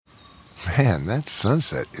Man, that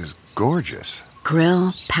sunset is gorgeous.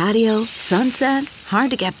 Grill, patio, sunset.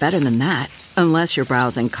 Hard to get better than that. Unless you're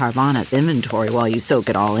browsing Carvana's inventory while you soak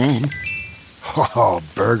it all in. Oh,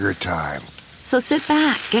 burger time. So sit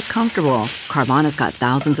back, get comfortable. Carvana's got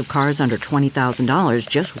thousands of cars under $20,000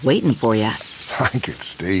 just waiting for you. I could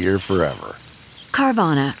stay here forever.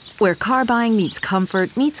 Carvana, where car buying meets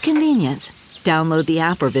comfort meets convenience. Download the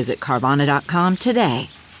app or visit Carvana.com today.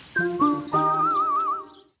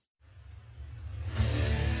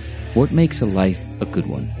 What makes a life a good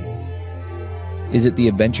one? Is it the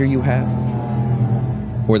adventure you have?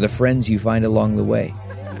 Or the friends you find along the way?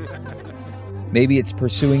 Maybe it's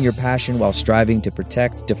pursuing your passion while striving to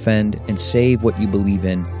protect, defend, and save what you believe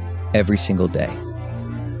in every single day.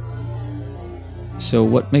 So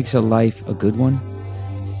what makes a life a good one?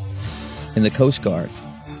 In the Coast Guard,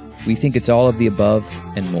 we think it's all of the above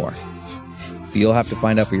and more. But you'll have to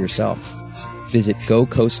find out for yourself. Visit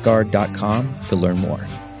gocoastguard.com to learn more.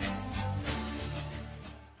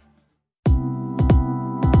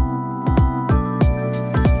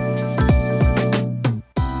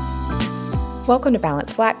 Welcome to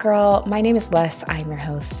Balanced Black Girl. My name is Les. I'm your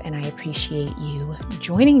host, and I appreciate you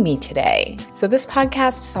joining me today. So this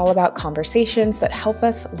podcast is all about conversations that help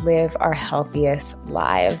us live our healthiest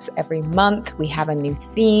lives. Every month, we have a new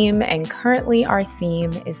theme, and currently our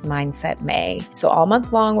theme is Mindset May. So all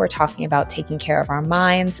month long, we're talking about taking care of our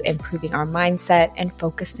minds, improving our mindset, and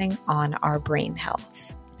focusing on our brain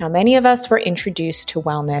health. Now, many of us were introduced to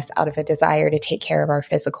wellness out of a desire to take care of our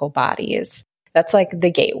physical bodies. That's like the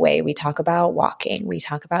gateway. We talk about walking. We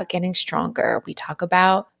talk about getting stronger. We talk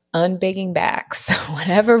about unbigging backs,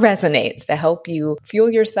 whatever resonates to help you fuel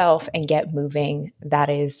yourself and get moving. That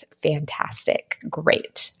is fantastic.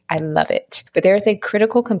 Great. I love it. But there's a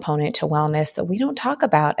critical component to wellness that we don't talk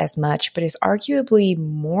about as much, but is arguably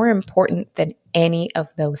more important than any of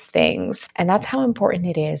those things. And that's how important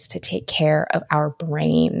it is to take care of our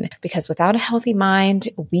brain, because without a healthy mind,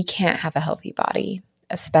 we can't have a healthy body,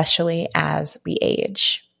 especially as we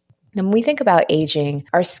age. And when we think about aging,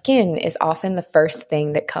 our skin is often the first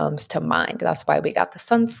thing that comes to mind. That's why we got the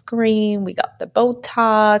sunscreen, we got the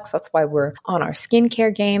Botox. That's why we're on our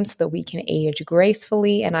skincare game so that we can age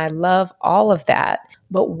gracefully. And I love all of that.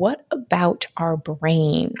 But what about our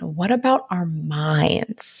brain? What about our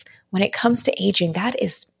minds? When it comes to aging, that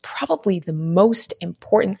is probably the most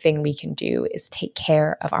important thing we can do is take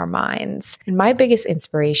care of our minds. And my biggest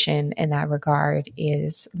inspiration in that regard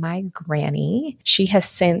is my granny. She has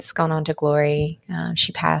since gone on to glory.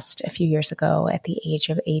 She passed a few years ago at the age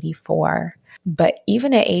of 84. But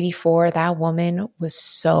even at 84, that woman was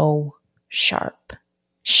so sharp.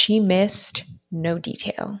 She missed no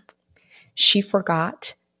detail. She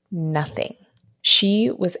forgot nothing. She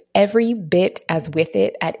was every bit as with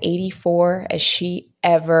it at 84 as she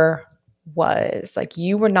ever was. Like,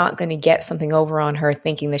 you were not going to get something over on her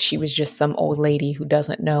thinking that she was just some old lady who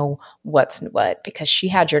doesn't know what's what, because she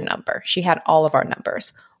had your number. She had all of our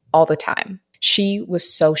numbers all the time. She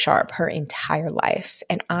was so sharp her entire life.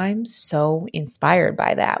 And I'm so inspired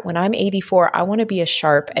by that. When I'm 84, I want to be as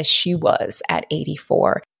sharp as she was at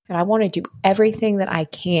 84. And I want to do everything that I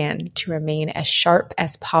can to remain as sharp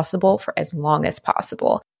as possible for as long as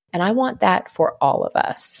possible. And I want that for all of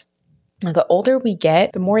us. Now, the older we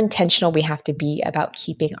get, the more intentional we have to be about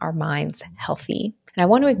keeping our minds healthy. And I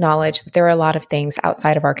want to acknowledge that there are a lot of things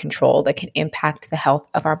outside of our control that can impact the health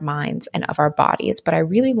of our minds and of our bodies. But I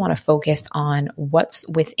really want to focus on what's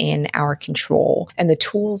within our control and the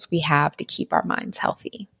tools we have to keep our minds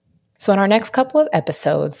healthy. So in our next couple of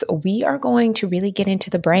episodes, we are going to really get into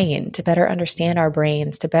the brain to better understand our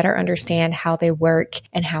brains, to better understand how they work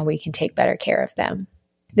and how we can take better care of them.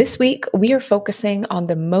 This week, we are focusing on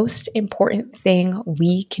the most important thing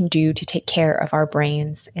we can do to take care of our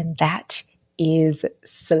brains, and that is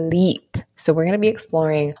sleep. So we're going to be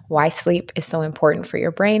exploring why sleep is so important for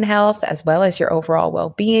your brain health, as well as your overall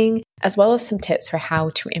well-being, as well as some tips for how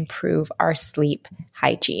to improve our sleep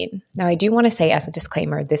hygiene. Now, I do want to say as a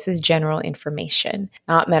disclaimer, this is general information,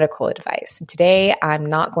 not medical advice. And today, I'm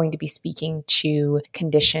not going to be speaking to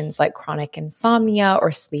conditions like chronic insomnia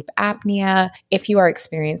or sleep apnea. If you are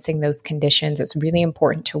experiencing those conditions, it's really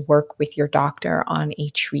important to work with your doctor on a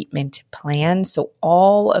treatment plan. So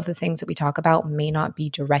all of the things that we talk about may not be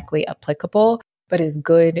directly applicable, but is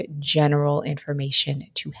good general information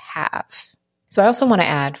to have. So I also want to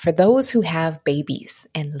add, for those who have babies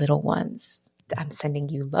and little ones, I'm sending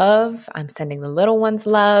you love. I'm sending the little ones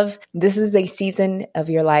love. This is a season of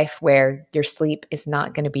your life where your sleep is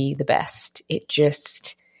not going to be the best.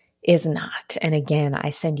 is not. And again,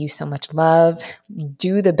 I send you so much love.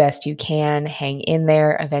 Do the best you can. Hang in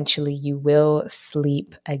there. Eventually you will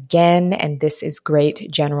sleep again. And this is great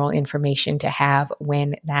general information to have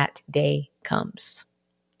when that day comes.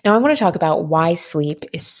 Now, I want to talk about why sleep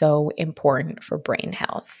is so important for brain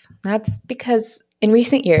health. That's because in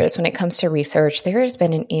recent years, when it comes to research, there has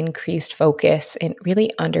been an increased focus in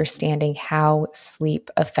really understanding how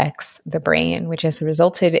sleep affects the brain, which has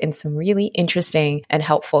resulted in some really interesting and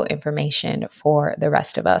helpful information for the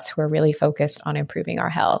rest of us who are really focused on improving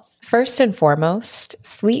our health. First and foremost,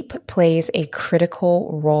 sleep plays a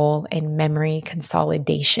critical role in memory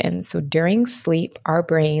consolidation. So during sleep, our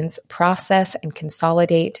brains process and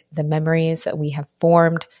consolidate the memories that we have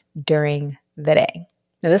formed during the day.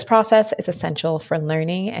 Now, this process is essential for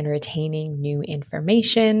learning and retaining new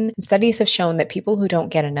information. Studies have shown that people who don't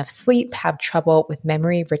get enough sleep have trouble with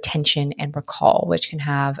memory retention and recall, which can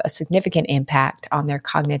have a significant impact on their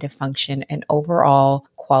cognitive function and overall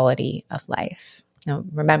quality of life. Now,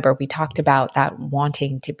 remember, we talked about that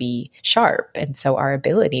wanting to be sharp, and so our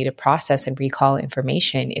ability to process and recall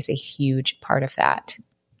information is a huge part of that.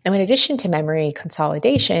 Now, in addition to memory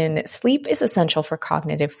consolidation, sleep is essential for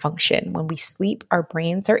cognitive function. When we sleep, our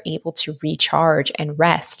brains are able to recharge and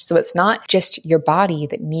rest. So it's not just your body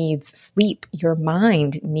that needs sleep. Your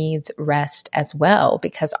mind needs rest as well,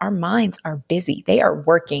 because our minds are busy. They are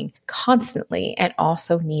working constantly and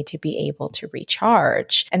also need to be able to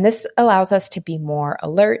recharge. And this allows us to be more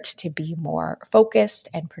alert, to be more focused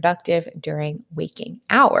and productive during waking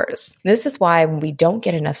hours. This is why when we don't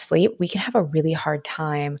get enough sleep, we can have a really hard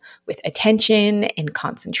time with attention and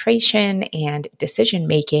concentration and decision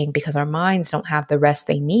making, because our minds don't have the rest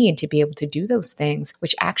they need to be able to do those things,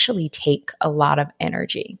 which actually take a lot of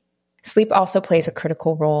energy. Sleep also plays a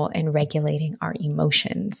critical role in regulating our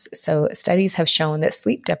emotions. So studies have shown that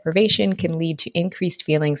sleep deprivation can lead to increased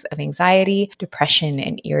feelings of anxiety, depression,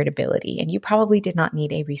 and irritability. And you probably did not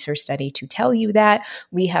need a research study to tell you that.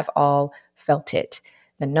 We have all felt it.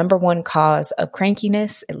 The number one cause of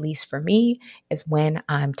crankiness, at least for me, is when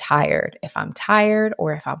I'm tired. If I'm tired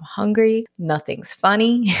or if I'm hungry, nothing's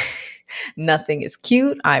funny. Nothing is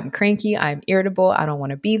cute. I'm cranky. I'm irritable. I don't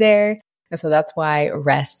want to be there. And so that's why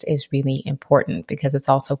rest is really important, because it's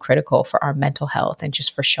also critical for our mental health and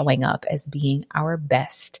just for showing up as being our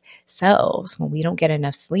best selves. When we don't get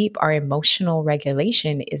enough sleep, our emotional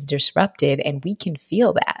regulation is disrupted, and we can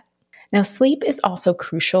feel that. Now, sleep is also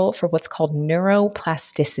crucial for what's called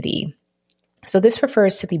neuroplasticity. So this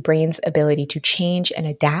refers to the brain's ability to change and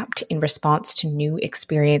adapt in response to new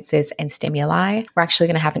experiences and stimuli. We're actually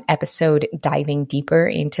going to have an episode diving deeper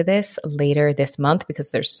into this later this month,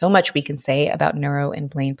 because there's so much we can say about neuro and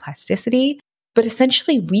brain plasticity. But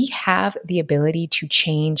essentially, we have the ability to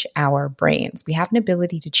change our brains. We have an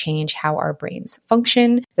ability to change how our brains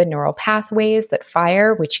function, the neural pathways that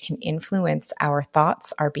fire, which can influence our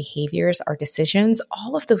thoughts, our behaviors, our decisions.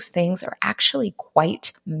 All of those things are actually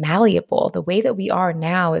quite malleable. The way that we are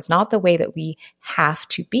now is not the way that we have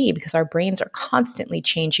to be, because our brains are constantly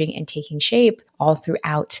changing and taking shape all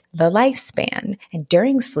throughout the lifespan. And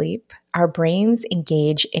during sleep, our brains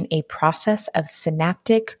engage in a process of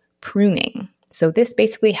synaptic pruning. So this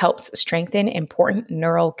basically helps strengthen important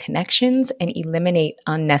neural connections and eliminate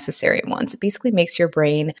unnecessary ones. It basically makes your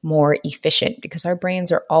brain more efficient, because our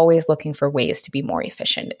brains are always looking for ways to be more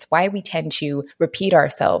efficient. It's why we tend to repeat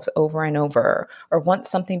ourselves over and over, or once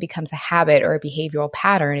something becomes a habit or a behavioral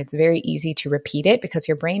pattern, it's very easy to repeat it, because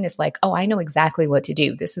your brain is like, oh, I know exactly what to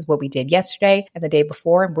do. This is what we did yesterday and the day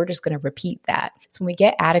before, and we're just going to repeat that. So when we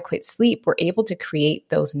get adequate sleep, we're able to create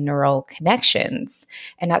those neural connections,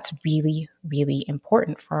 and that's really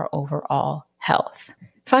important for our overall health.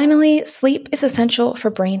 Finally, sleep is essential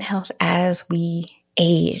for brain health as we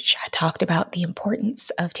age. I talked about the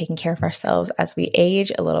importance of taking care of ourselves as we age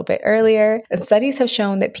a little bit earlier. And studies have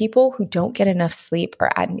shown that people who don't get enough sleep are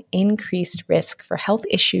at an increased risk for health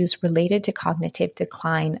issues related to cognitive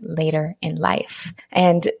decline later in life.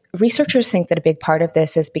 And researchers think that a big part of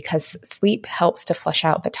this is because sleep helps to flush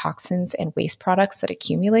out the toxins and waste products that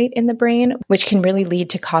accumulate in the brain, which can really lead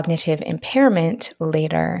to cognitive impairment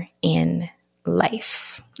later in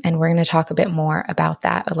life. And we're going to talk a bit more about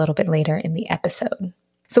that a little bit later in the episode.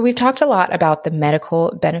 So we've talked a lot about the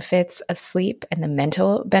medical benefits of sleep and the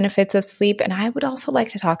mental benefits of sleep. And I would also like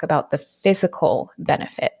to talk about the physical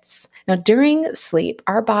benefits. Now, during sleep,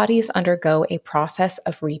 our bodies undergo a process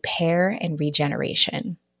of repair and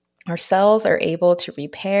regeneration. Our cells are able to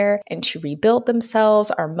repair and to rebuild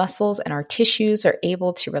themselves. Our muscles and our tissues are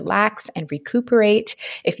able to relax and recuperate.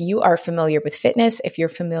 If you are familiar with fitness, if you're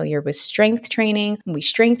familiar with strength training, when we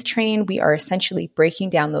strength train, we are essentially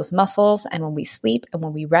breaking down those muscles. And when we sleep and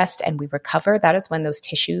when we rest and we recover, that is when those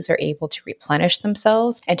tissues are able to replenish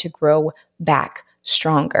themselves and to grow back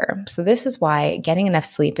stronger. So this is why getting enough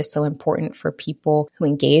sleep is so important for people who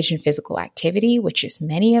engage in physical activity, which is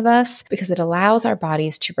many of us, because it allows our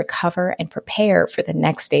bodies to recover and prepare for the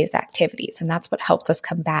next day's activities. And that's what helps us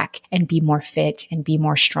come back and be more fit and be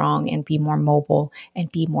more strong and be more mobile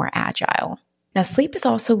and be more agile. Now, sleep is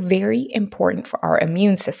also very important for our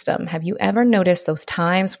immune system. Have you ever noticed those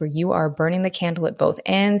times where you are burning the candle at both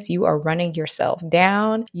ends? You are running yourself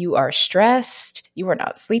down. You are stressed. You are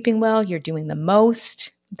not sleeping well. You're doing the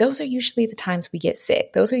most. Those are usually the times we get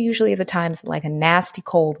sick. Those are usually the times like a nasty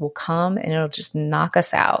cold will come and it'll just knock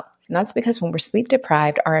us out. And that's because when we're sleep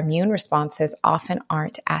deprived, our immune responses often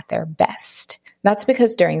aren't at their best. That's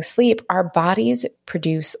because during sleep, our bodies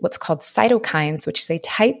produce what's called cytokines, which is a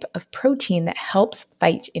type of protein that helps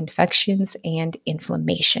fight infections and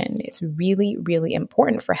inflammation. It's really, really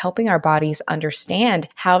important for helping our bodies understand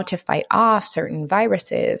how to fight off certain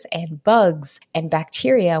viruses and bugs and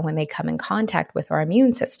bacteria when they come in contact with our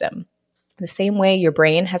immune system. The same way your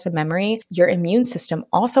brain has a memory, your immune system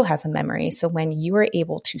also has a memory. So when you are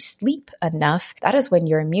able to sleep enough, that is when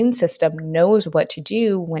your immune system knows what to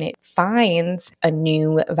do when it finds a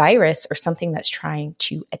new virus or something that's trying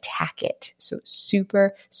to attack it. So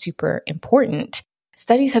super, super important.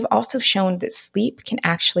 Studies have also shown that sleep can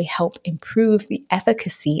actually help improve the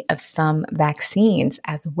efficacy of some vaccines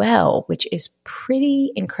as well, which is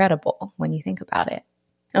pretty incredible when you think about it.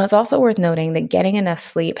 Now, it's also worth noting that getting enough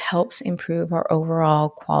sleep helps improve our overall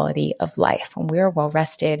quality of life. When we are well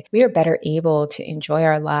rested, we are better able to enjoy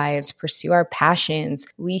our lives, pursue our passions.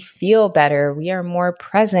 We feel better. We are more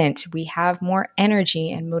present. We have more energy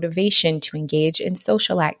and motivation to engage in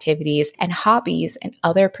social activities and hobbies and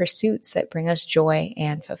other pursuits that bring us joy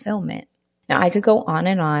and fulfillment. Now, I could go on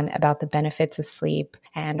and on about the benefits of sleep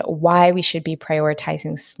and why we should be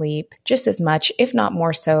prioritizing sleep just as much, if not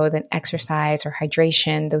more so, than exercise or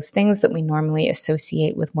hydration, those things that we normally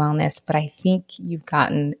associate with wellness. But I think you've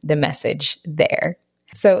gotten the message there.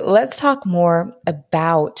 So let's talk more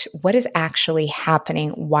about what is actually happening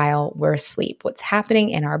while we're asleep, what's happening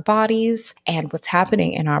in our bodies and what's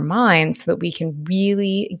happening in our minds so that we can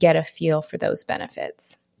really get a feel for those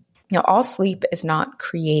benefits. Now, all sleep is not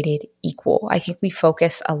created equal. I think we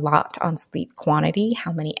focus a lot on sleep quantity,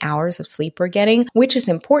 how many hours of sleep we're getting, which is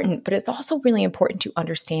important, but it's also really important to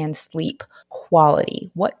understand sleep quality.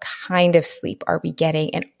 What kind of sleep are we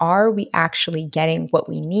getting? And are we actually getting what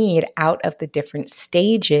we need out of the different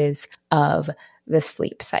stages of the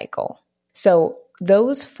sleep cycle? So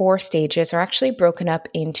those 4 stages are actually broken up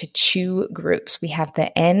into 2 groups. We have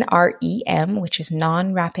the NREM, which is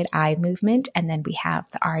non-rapid eye movement, and then we have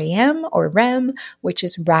the REM or REM, which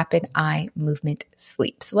is rapid eye movement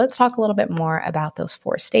sleep. So let's talk a little bit more about those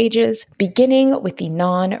 4 stages, beginning with the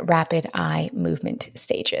non-rapid eye movement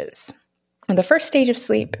stages. And the first stage of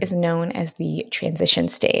sleep is known as the transition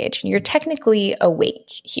stage. You're technically awake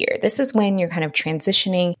here. This is when you're kind of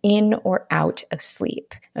transitioning in or out of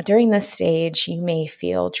sleep. Now, during this stage, you may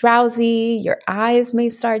feel drowsy. Your eyes may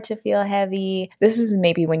start to feel heavy. This is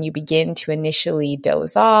maybe when you begin to initially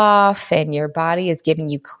doze off and your body is giving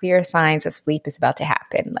you clear signs that sleep is about to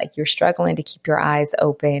happen. Like you're struggling to keep your eyes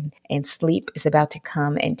open and sleep is about to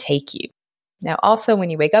come and take you. Now, also,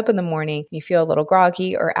 when you wake up in the morning, you feel a little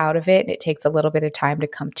groggy or out of it, and it takes a little bit of time to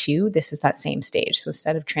come to. This is that same stage. So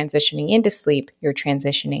instead of transitioning into sleep, you're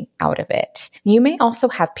transitioning out of it. You may also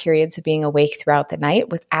have periods of being awake throughout the night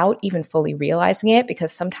without even fully realizing it,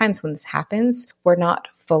 because sometimes when this happens, we're not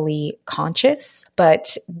fully conscious,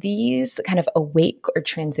 but these kind of awake or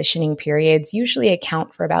transitioning periods usually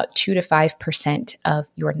account for about 2 to 5% of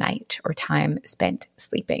your night or time spent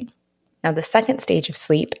sleeping. Now, the second stage of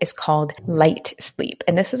sleep is called light sleep,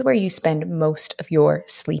 and this is where you spend most of your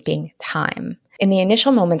sleeping time. In the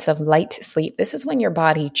initial moments of light sleep, this is when your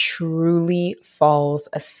body truly falls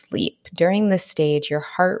asleep. During this stage, your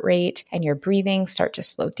heart rate and your breathing start to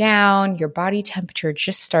slow down. Your body temperature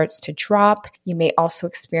just starts to drop. You may also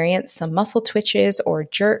experience some muscle twitches or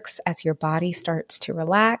jerks as your body starts to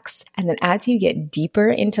relax. And then as you get deeper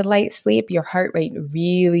into light sleep, your heart rate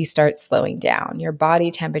really starts slowing down. Your body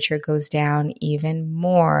temperature goes down even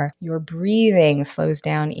more. Your breathing slows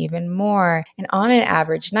down even more. And on an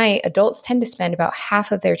average night, adults tend to spend about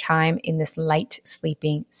half of their time in this light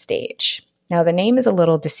sleeping stage. Now, the name is a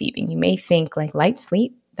little deceiving. You may think like light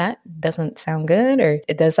sleep, that doesn't sound good, or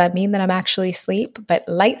does that mean that I'm actually asleep? But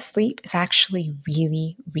light sleep is actually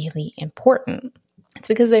really, really important. It's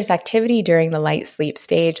because there's activity during the light sleep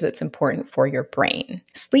stage that's important for your brain.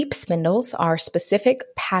 Sleep spindles are specific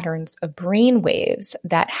patterns of brain waves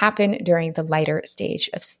that happen during the lighter stage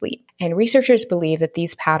of sleep. And researchers believe that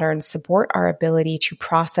these patterns support our ability to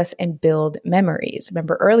process and build memories.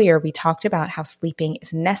 Remember earlier, we talked about how sleeping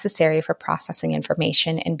is necessary for processing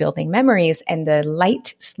information and building memories, and the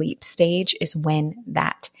light sleep stage is when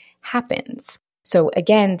that happens. So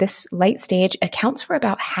again, this light stage accounts for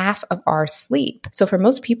about half of our sleep. So for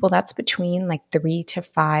most people, that's between like 3 to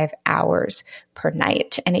 5 hours per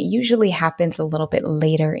night. And it usually happens a little bit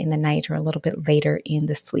later in the night or a little bit later in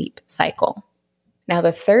the sleep cycle. Now,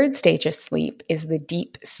 the third stage of sleep is the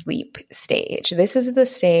deep sleep stage. This is the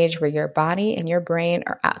stage where your body and your brain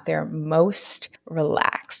are at their most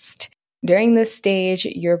relaxed. During this stage,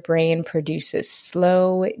 your brain produces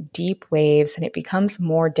slow, deep waves, and it becomes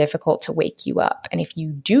more difficult to wake you up. And if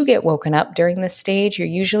you do get woken up during this stage, you're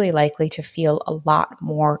usually likely to feel a lot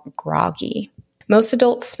more groggy. Most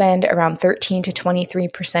adults spend around 13 to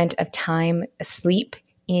 23% of time asleep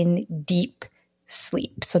in deep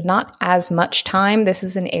sleep. So not as much time. This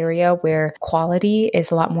is an area where quality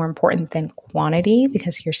is a lot more important than quantity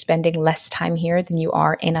because you're spending less time here than you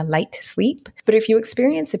are in a light sleep. But if you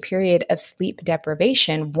experience a period of sleep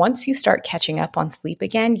deprivation, once you start catching up on sleep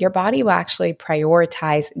again, your body will actually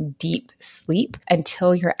prioritize deep sleep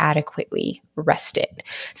until you're adequately rested.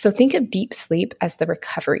 So think of deep sleep as the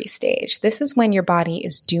recovery stage. This is when your body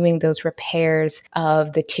is doing those repairs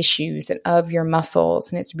of the tissues and of your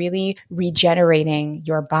muscles, and it's really regenerating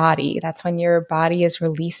your body. That's when your body is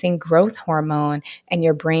releasing growth hormone and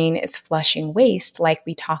your brain is flushing waste like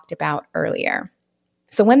we talked about earlier.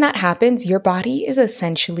 So when that happens, your body is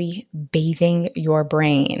essentially bathing your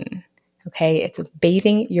brain. Okay, it's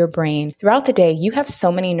bathing your brain. Throughout the day, you have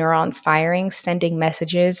so many neurons firing, sending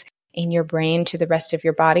messages in your brain to the rest of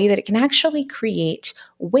your body that it can actually create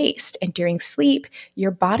waste. And during sleep,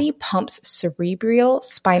 your body pumps cerebral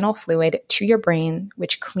spinal fluid to your brain,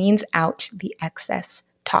 which cleans out the excess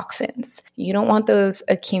toxins. You don't want those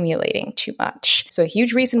accumulating too much. So a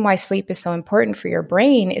huge reason why sleep is so important for your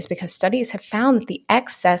brain is because studies have found that the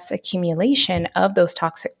excess accumulation of those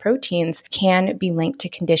toxic proteins can be linked to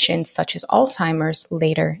conditions such as Alzheimer's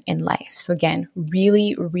later in life. So again,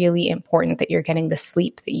 really, really important that you're getting the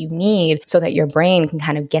sleep that you need so that your brain can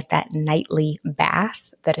kind of get that nightly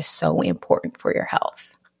bath that is so important for your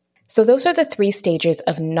health. So those are the 3 stages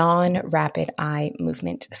of non-rapid eye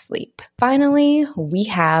movement sleep. Finally, we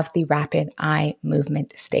have the rapid eye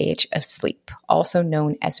movement stage of sleep, also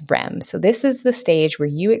known as REM. So this is the stage where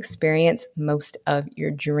you experience most of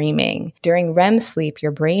your dreaming. During REM sleep,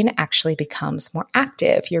 your brain actually becomes more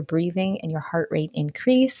active. Your breathing and your heart rate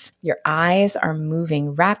increase. Your eyes are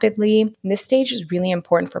moving rapidly. And this stage is really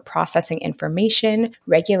important for processing information,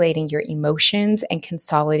 regulating your emotions, and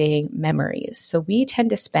consolidating memories. So we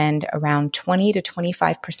tend to spend around 20 to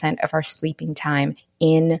 25% of our sleeping time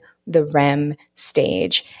in the REM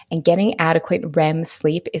stage. And getting adequate REM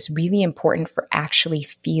sleep is really important for actually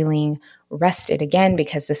feeling rested. Again,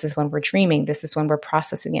 because this is when we're dreaming. This is when we're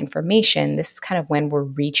processing information. This is kind of when we're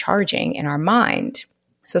recharging in our mind.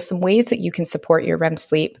 So some ways that you can support your REM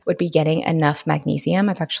sleep would be getting enough magnesium.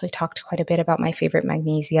 I've actually talked quite a bit about my favorite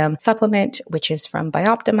magnesium supplement, which is from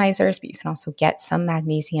Bioptimizers, but you can also get some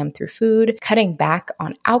magnesium through food. Cutting back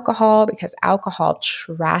on alcohol because alcohol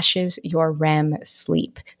trashes your REM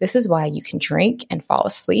sleep. This is why you can drink and fall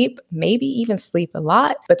asleep, maybe even sleep a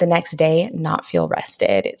lot, but the next day not feel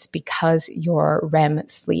rested. It's because your REM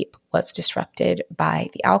sleep was disrupted by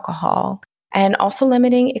the alcohol. And also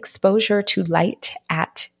limiting exposure to light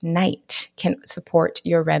at night can support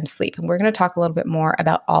your REM sleep. And we're going to talk a little bit more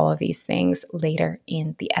about all of these things later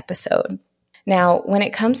in the episode. Now, when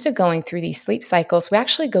it comes to going through these sleep cycles, we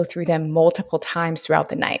actually go through them multiple times throughout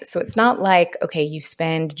the night. So it's not like, okay, you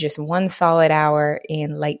spend just 1 solid hour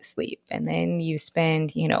in light sleep and then you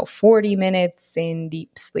spend, 40 minutes in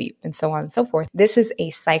deep sleep and so on and so forth. This is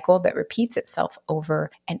a cycle that repeats itself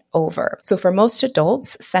over and over. So for most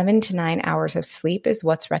adults, 7 to 9 hours of sleep is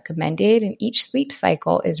what's recommended. And each sleep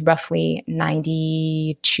cycle is roughly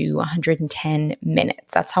 90 to 110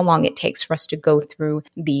 minutes. That's how long it takes for us to go through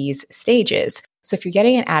these stages. So if you're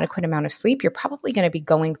getting an adequate amount of sleep, you're probably going to be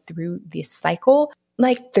going through this cycle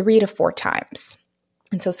like 3 to 4 times.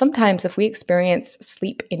 And so sometimes if we experience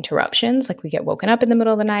sleep interruptions, like we get woken up in the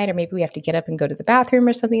middle of the night, or maybe we have to get up and go to the bathroom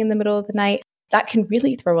or something in the middle of the night, that can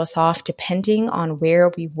really throw us off depending on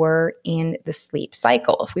where we were in the sleep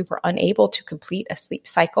cycle. If we were unable to complete a sleep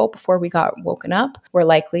cycle before we got woken up, we're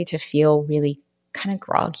likely to feel really kind of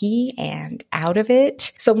groggy and out of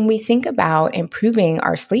it. So when we think about improving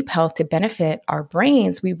our sleep health to benefit our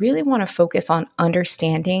brains, we really want to focus on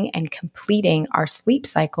understanding and completing our sleep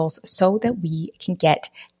cycles so that we can get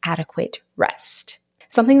adequate rest.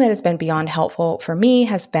 Something that has been beyond helpful for me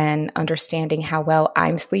has been understanding how well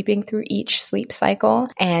I'm sleeping through each sleep cycle.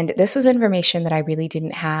 And this was information that I really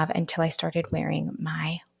didn't have until I started wearing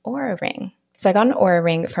my Oura Ring. So I got an Oura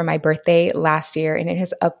Ring for my birthday last year, and it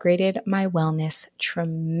has upgraded my wellness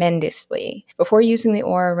tremendously. Before using the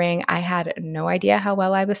Oura Ring, I had no idea how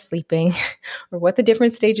well I was sleeping or what the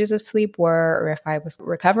different stages of sleep were, or if I was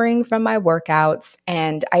recovering from my workouts.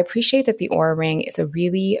 And I appreciate that the Oura Ring is a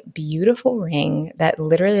really beautiful ring that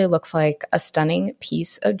literally looks like a stunning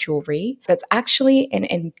piece of jewelry that's actually an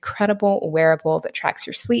incredible wearable that tracks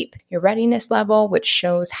your sleep, your readiness level, which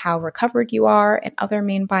shows how recovered you are, and other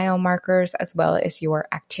main biomarkers, as well as your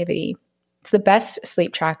activity. It's the best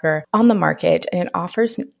sleep tracker on the market, and it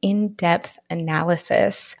offers an in-depth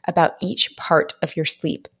analysis about each part of your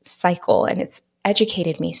sleep cycle. And it's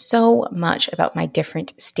educated me so much about my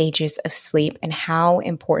different stages of sleep and how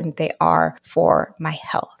important they are for my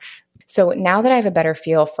health. So now that I have a better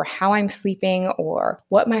feel for how I'm sleeping or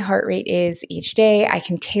what my heart rate is each day, I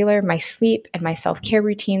can tailor my sleep and my self-care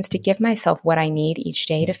routines to give myself what I need each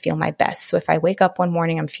day to feel my best. So if I wake up one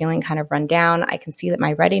morning, I'm feeling kind of run down, I can see that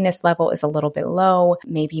my readiness level is a little bit low,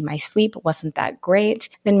 maybe my sleep wasn't that great,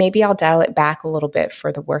 then maybe I'll dial it back a little bit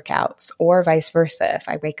for the workouts, or vice versa. If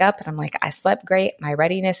I wake up and I'm like, I slept great, my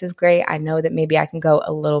readiness is great, I know that maybe I can go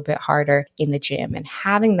a little bit harder in the gym. And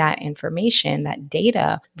having that information, that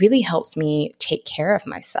data, really helps me take care of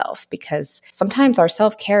myself, because sometimes our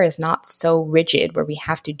self-care is not so rigid where we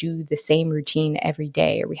have to do the same routine every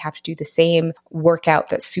day or we have to do the same workout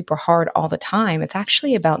that's super hard all the time. It's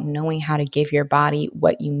actually about knowing how to give your body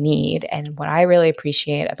what you need. And what I really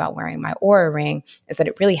appreciate about wearing my Oura Ring is that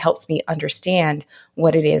it really helps me understand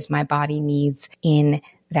what it is my body needs in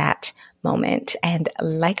that moment. And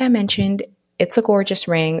like I mentioned, it's a gorgeous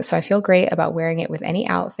ring, so I feel great about wearing it with any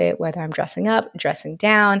outfit, whether I'm dressing up, dressing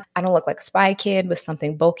down. I don't look like a spy kid with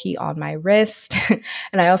something bulky on my wrist.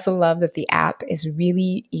 And I also love that the app is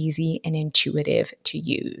really easy and intuitive to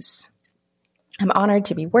use. I'm honored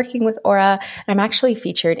to be working with Oura, and I'm actually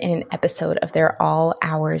featured in an episode of their All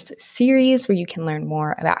Hours series where you can learn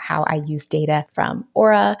more about how I use data from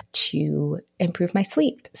Oura to improve my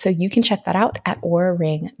sleep. So you can check that out at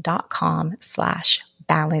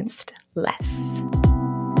auraring.com/balancedless.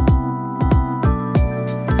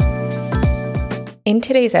 In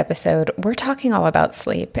today's episode, we're talking all about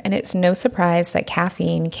sleep, and it's no surprise that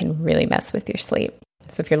caffeine can really mess with your sleep.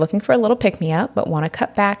 So if you're looking for a little pick-me-up but want to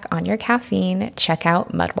cut back on your caffeine, check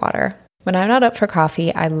out Mudwater. When I'm not up for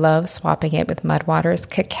coffee, I love swapping it with Mudwater's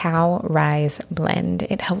Cacao Rise blend.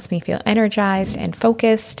 It helps me feel energized and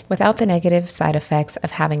focused without the negative side effects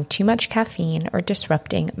of having too much caffeine or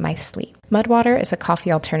disrupting my sleep. Mudwater is a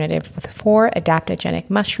coffee alternative with 4 adaptogenic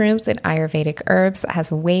mushrooms and Ayurvedic herbs that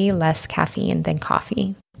has way less caffeine than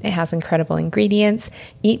coffee. It has incredible ingredients,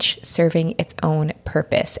 each serving its own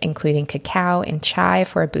purpose, including cacao and chai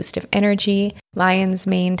for a boost of energy, lion's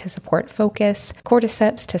mane to support focus,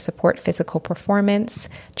 cordyceps to support physical performance,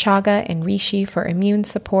 chaga and reishi for immune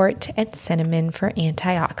support, and cinnamon for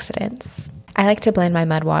antioxidants. I like to blend my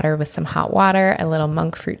Mudwater with some hot water, a little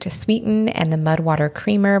monk fruit to sweeten, and the Mudwater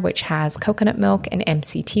creamer, which has coconut milk and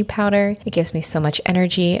MCT powder. It gives me so much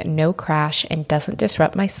energy, no crash, and doesn't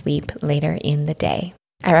disrupt my sleep later in the day.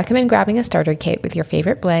 I recommend grabbing a starter kit with your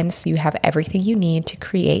favorite blend so you have everything you need to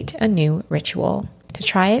create a new ritual. To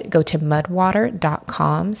try it, go to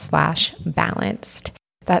mudwater.com/balanced.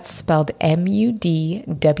 That's spelled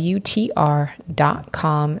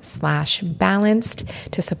mudwtr.com/balanced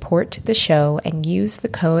to support the show, and use the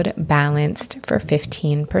code BALANCED for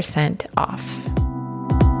 15% off.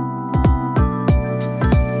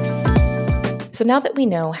 So now that we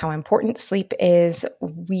know how important sleep is,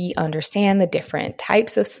 we understand the different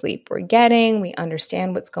types of sleep we're getting, we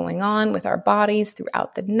understand what's going on with our bodies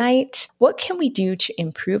throughout the night. What can we do to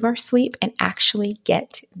improve our sleep and actually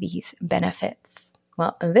get these benefits?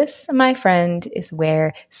 Well, this, my friend, is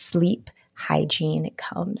where sleep hygiene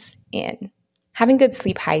comes in. Having good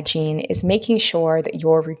sleep hygiene is making sure that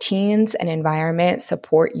your routines and environment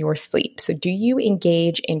support your sleep. So do you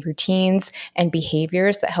engage in routines and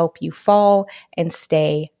behaviors that help you fall and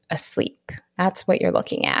stay asleep? That's what you're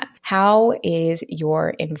looking at. How is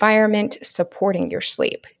your environment supporting your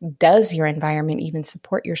sleep? Does your environment even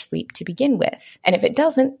support your sleep to begin with? And if it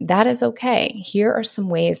doesn't, that is okay. Here are some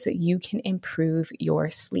ways that you can improve your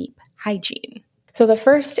sleep hygiene. So the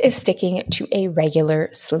first is sticking to a regular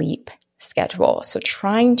sleep schedule. So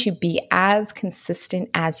trying to be as consistent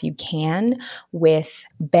as you can with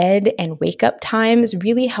bed and wake up times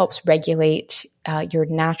really helps regulate your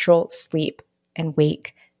natural sleep and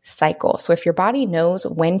wake cycle. So if your body knows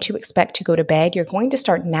when to expect to go to bed, you're going to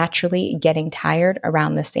start naturally getting tired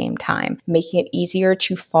around the same time, making it easier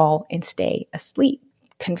to fall and stay asleep.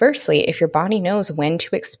 Conversely, if your body knows when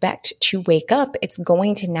to expect to wake up, it's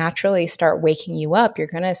going to naturally start waking you up. You're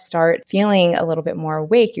going to start feeling a little bit more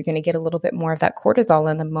awake. You're going to get a little bit more of that cortisol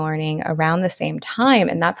in the morning around the same time,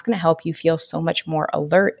 and that's going to help you feel so much more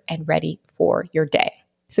alert and ready for your day.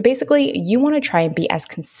 So basically, you want to try and be as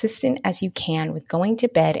consistent as you can with going to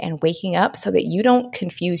bed and waking up so that you don't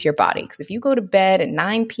confuse your body. Because if you go to bed at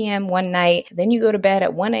 9 p.m. one night, then you go to bed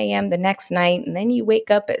at 1 a.m. the next night, and then you wake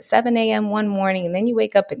up at 7 a.m. one morning, and then you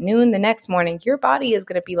wake up at noon the next morning, your body is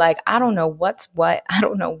going to be like, I don't know what's what. I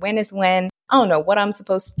don't know when is when. I don't know what I'm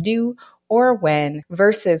supposed to do or when,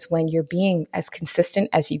 versus when you're being as consistent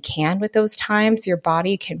as you can with those times, your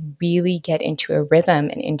body can really get into a rhythm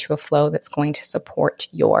and into a flow that's going to support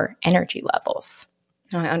your energy levels.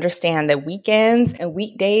 Now, I understand that weekends and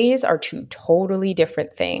weekdays are two totally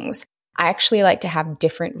different things. I actually like to have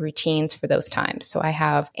different routines for those times. So I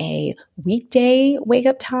have a weekday wake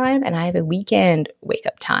up time and I have a weekend wake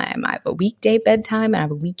up time. I have a weekday bedtime and I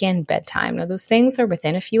have a weekend bedtime. Now those things are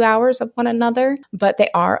within a few hours of one another, but they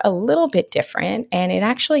are a little bit different. And it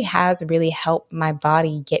actually has really helped my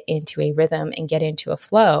body get into a rhythm and get into a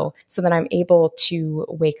flow so that I'm able to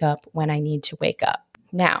wake up when I need to wake up.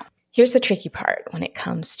 Now, here's the tricky part when it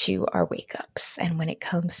comes to our wake ups and when it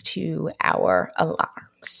comes to our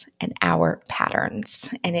alarms and our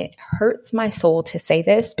patterns. And it hurts my soul to say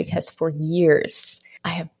this because for years I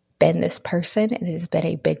have been this person and it has been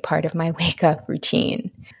a big part of my wake up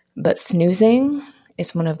routine. But snoozing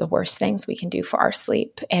is one of the worst things we can do for our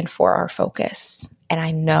sleep and for our focus. And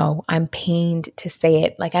I know I'm pained to say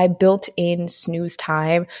it. Like I built in snooze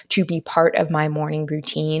time to be part of my morning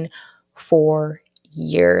routine for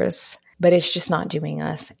years, but it's just not doing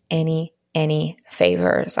us any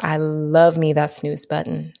favors. I love me that snooze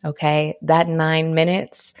button, okay? That 9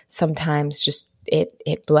 minutes, sometimes just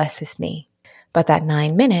it blesses me. But that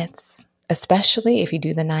 9 minutes, especially if you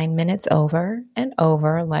do the 9 minutes over and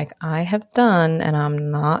over like I have done, and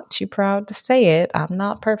I'm not too proud to say it, I'm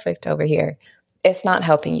not perfect over here. It's not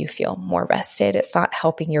helping you feel more rested. It's not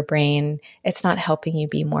helping your brain. It's not helping you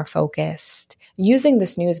be more focused. Using the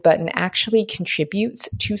snooze button actually contributes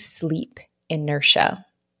to sleep inertia.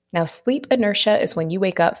 Now, sleep inertia is when you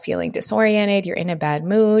wake up feeling disoriented, you're in a bad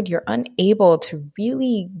mood, you're unable to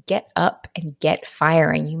really get up and get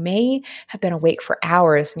firing. You may have been awake for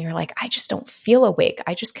hours and you're like, I just don't feel awake.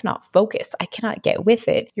 I just cannot focus. I cannot get with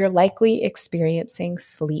it. You're likely experiencing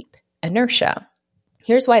sleep inertia.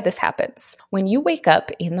 Here's why this happens. When you wake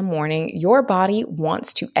up in the morning, your body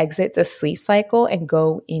wants to exit the sleep cycle and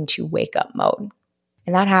go into wake up mode.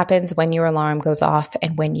 And that happens when your alarm goes off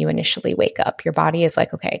and when you initially wake up. Your body is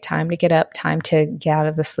like, okay, time to get up, time to get out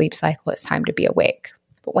of the sleep cycle. It's time to be awake.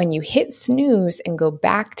 But when you hit snooze and go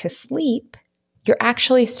back to sleep, you're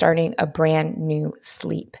actually starting a brand new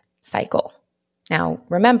sleep cycle. Now,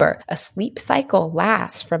 remember, a sleep cycle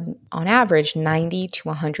lasts from, on average, 90 to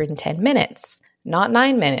 110 minutes. Not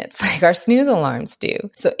 9 minutes like our snooze alarms do.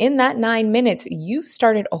 So in that 9 minutes, you've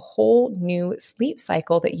started a whole new sleep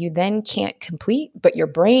cycle that you then can't complete, but your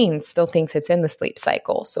brain still thinks it's in the sleep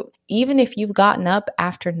cycle. So even if you've gotten up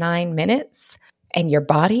after 9 minutes and your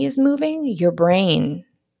body is moving, your brain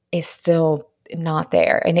is still not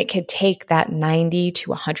there. And it could take that 90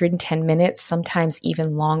 to 110 minutes, sometimes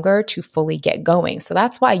even longer, to fully get going. So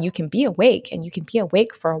that's why you can be awake and you can be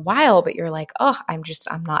awake for a while, but you're like, oh, I'm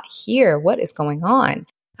not here. What is going on?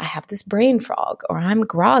 I have this brain fog, or I'm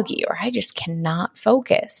groggy, or I just cannot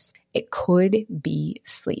focus. It could be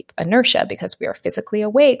sleep inertia because we are physically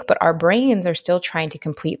awake, but our brains are still trying to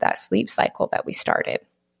complete that sleep cycle that we started.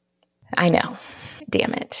 I know.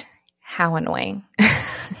 Damn it. How annoying.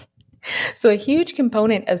 So a huge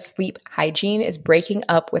component of sleep hygiene is breaking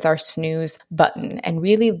up with our snooze button and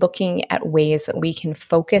really looking at ways that we can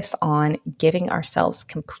focus on giving ourselves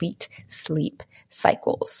complete sleep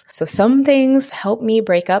cycles. So some things help me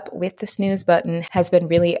break up with the snooze button has been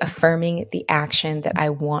really affirming the action that I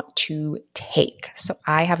want to take. So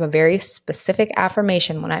I have a very specific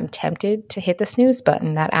affirmation when I'm tempted to hit the snooze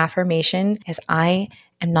button. That affirmation is, I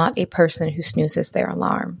am not a person who snoozes their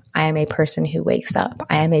alarm. I am a person who wakes up.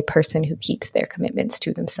 I am a person who keeps their commitments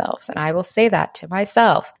to themselves. And I will say that to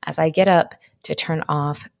myself as I get up to turn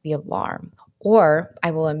off the alarm. Or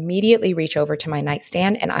I will immediately reach over to my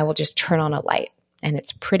nightstand and I will just turn on a light. and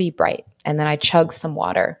it's pretty bright. And then I chug some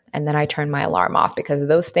water and then I turn my alarm off, because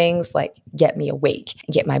those things like get me awake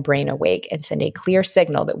and get my brain awake and send a clear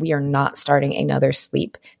signal that we are not starting another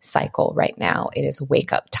sleep cycle right now. It is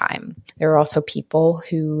wake up time. There are also people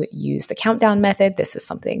who use the countdown method. This is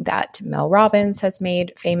something that Mel Robbins has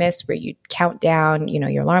made famous, where you count down,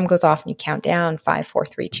 your alarm goes off and you count down 5, 4,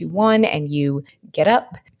 3, 2, 1, and you get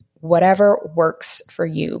up. Whatever works for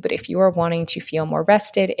you. But if you are wanting to feel more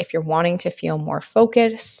rested, if you're wanting to feel more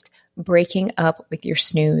focused, breaking up with your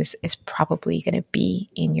snooze is probably going to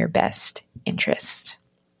be in your best interest.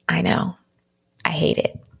 I know, I hate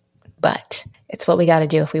it, but it's what we got to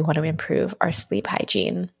do if we want to improve our sleep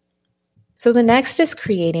hygiene. So the next is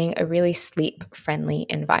creating a really sleep-friendly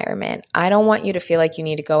environment. I don't want you to feel like you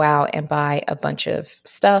need to go out and buy a bunch of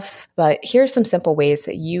stuff, but here's some simple ways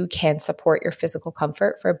that you can support your physical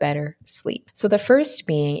comfort for better sleep. So the first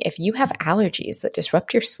being, if you have allergies that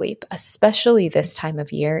disrupt your sleep, especially this time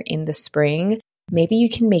of year in the spring, maybe you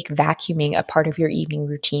can make vacuuming a part of your evening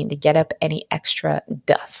routine to get up any extra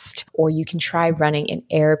dust, or you can try running an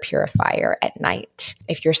air purifier at night.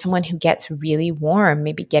 If you're someone who gets really warm,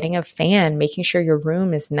 maybe getting a fan, making sure your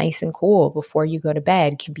room is nice and cool before you go to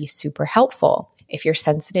bed can be super helpful. If you're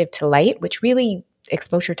sensitive to light, which really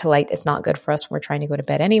exposure to light is not good for us when we're trying to go to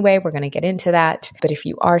bed anyway. We're going to get into that. But if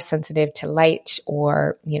you are sensitive to light,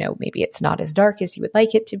 or, maybe it's not as dark as you would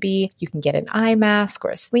like it to be, you can get an eye mask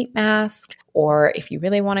or a sleep mask. Or if you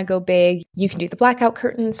really want to go big, you can do the blackout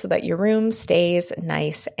curtains so that your room stays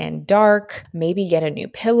nice and dark. Maybe get a new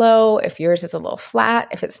pillow if yours is a little flat,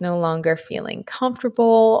 if it's no longer feeling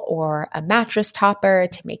comfortable, or a mattress topper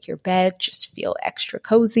to make your bed just feel extra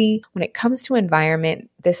cozy. When it comes to environment,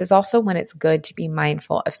 this is also when it's good to be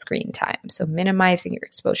mindful of screen time. So minimizing your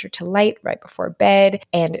exposure to light right before bed,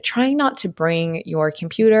 and trying not to bring your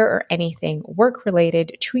computer or anything work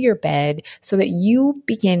related to your bed, so that you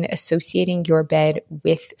begin associating your bed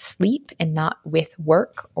with sleep and not with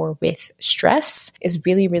work or with stress, is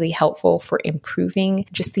really, really helpful for improving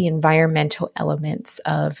just the environmental elements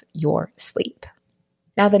of your sleep.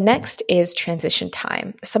 Now, the next is transition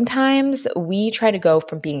time. Sometimes we try to go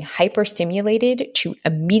from being hyperstimulated to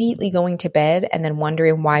immediately going to bed and then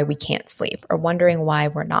wondering why we can't sleep, or wondering why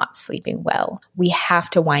we're not sleeping well. We have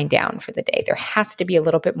to wind down for the day. There has to be a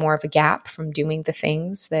little bit more of a gap from doing the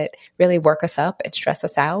things that really work us up and stress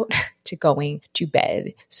us out to going to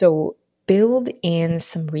bed. So build in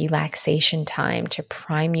some relaxation time to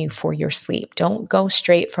prime you for your sleep. Don't go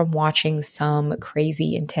straight from watching some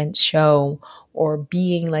crazy intense show or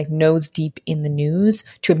being like nose deep in the news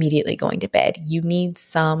to immediately going to bed. You need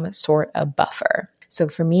some sort of buffer. So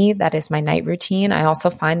for me, that is my night routine. I also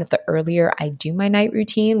find that the earlier I do my night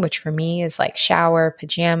routine, which for me is like shower,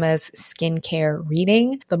 pajamas, skincare,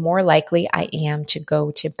 reading, the more likely I am to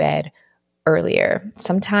go to bed earlier.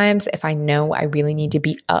 Sometimes if I know I really need to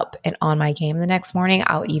be up and on my game the next morning,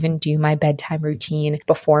 I'll even do my bedtime routine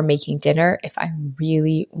before making dinner if I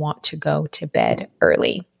really want to go to bed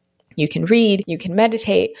early. You can read, you can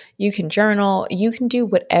meditate, you can journal, you can do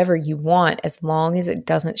whatever you want as long as it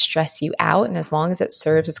doesn't stress you out, and as long as it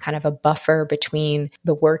serves as kind of a buffer between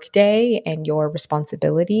the workday and your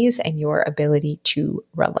responsibilities and your ability to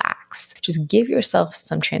relax. Just give yourself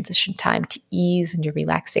some transition time to ease into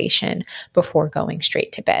relaxation before going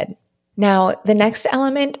straight to bed. Now, the next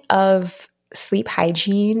element of sleep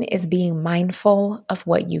hygiene is being mindful of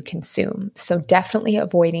what you consume. So definitely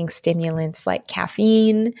avoiding stimulants like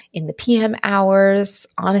caffeine in the PM hours,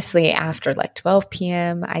 honestly, after like 12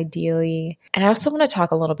 PM, ideally. And I also want to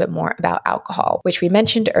talk a little bit more about alcohol, which we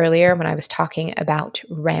mentioned earlier when I was talking about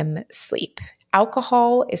REM sleep.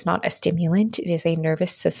 Alcohol is not a stimulant. It is a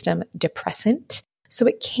nervous system depressant. So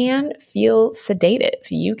it can feel sedative.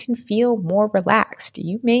 You can feel more relaxed.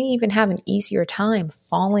 You may even have an easier time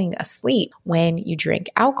falling asleep when you drink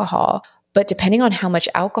alcohol. But depending on how much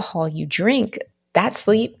alcohol you drink, that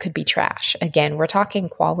sleep could be trash. Again, we're talking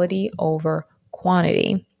quality over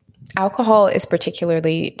quantity. Alcohol is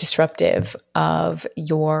particularly disruptive of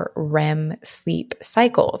your REM sleep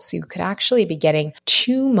cycles. So you could actually be getting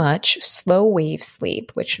too much slow wave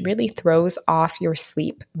sleep, which really throws off your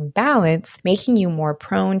sleep balance, making you more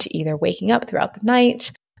prone to either waking up throughout the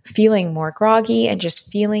night, feeling more groggy, and just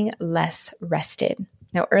feeling less rested.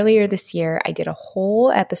 Now, earlier this year, I did a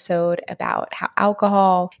whole episode about how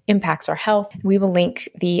alcohol impacts our health. We will link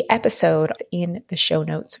the episode in the show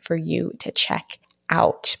notes for you to check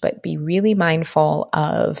out, but be really mindful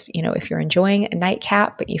of, if you're enjoying a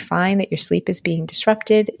nightcap, but you find that your sleep is being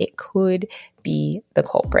disrupted, it could be the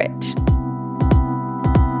culprit.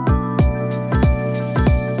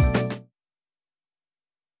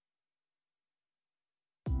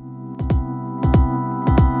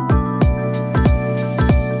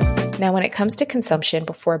 Now, when it comes to consumption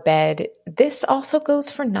before bed, this also goes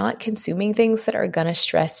for not consuming things that are going to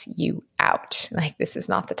stress you out. Like, this is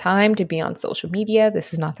not the time to be on social media.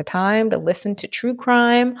 This is not the time to listen to true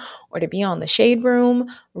crime or to be on the shade room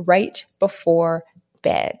right before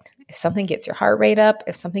bed. If something gets your heart rate up,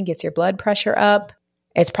 if something gets your blood pressure up,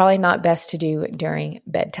 it's probably not best to do during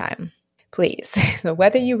bedtime. Please. So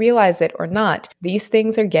whether you realize it or not, these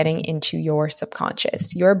things are getting into your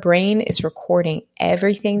subconscious. Your brain is recording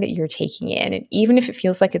everything that you're taking in. And even if it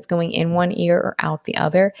feels like it's going in one ear or out the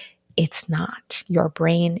other, it's not. Your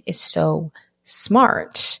brain is so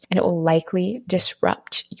smart, and it will likely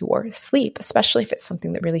disrupt your sleep, especially if it's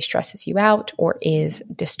something that really stresses you out or is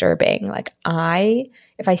disturbing.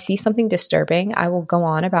 If I see something disturbing, I will go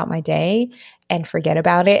on about my day and forget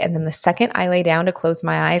about it. And then the second I lay down to close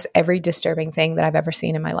my eyes, every disturbing thing that I've ever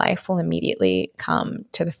seen in my life will immediately come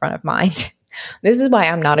to the front of mind. This is why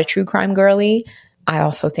I'm not a true crime girly. I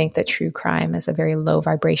also think that true crime is a very low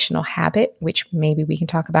vibrational habit, which maybe we can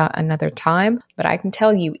talk about another time, but I can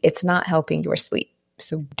tell you it's not helping your sleep.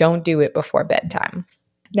 So don't do it before bedtime.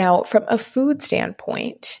 Now, from a food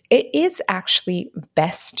standpoint, it is actually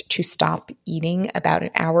best to stop eating about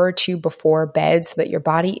an hour or two before bed so that your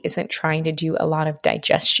body isn't trying to do a lot of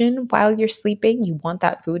digestion while you're sleeping. You want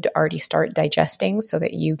that food to already start digesting so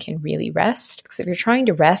that you can really rest. Because if you're trying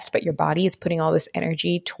to rest, but your body is putting all this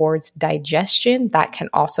energy towards digestion, that can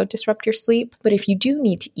also disrupt your sleep. But if you do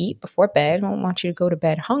need to eat before bed, I don't want you to go to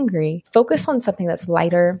bed hungry, focus on something that's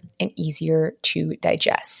lighter and easier to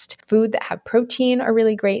digest. Food that have protein are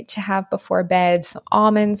really great to have before bed. Some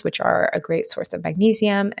almonds, which are a great source of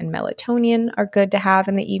magnesium, and melatonin are good to have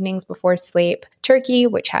in the evenings before sleep. Turkey,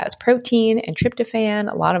 which has protein and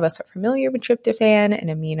tryptophan. A lot of us are familiar with tryptophan, an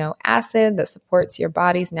amino acid that supports your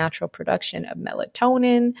body's natural production of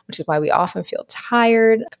melatonin, which is why we often feel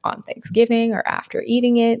tired on Thanksgiving or after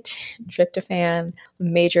eating it. Tryptophan, a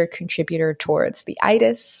major contributor towards the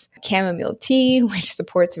itis. Chamomile tea, which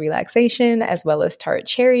supports relaxation, as well as tart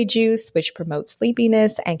cherry juice, which promotes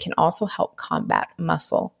sleepiness and can also help combat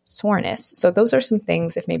muscle soreness. So those are some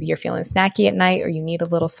things, if maybe you're feeling snacky at night or you need a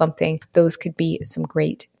little something, those could be some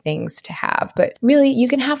great things to have. But really, you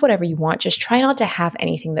can have whatever you want. Just try not to have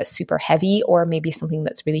anything that's super heavy or maybe something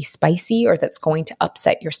that's really spicy or that's going to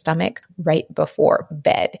upset your stomach right before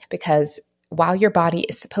bed, because while your body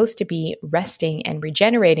is supposed to be resting and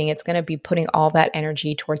regenerating, it's going to be putting all that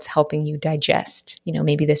energy towards helping you digest,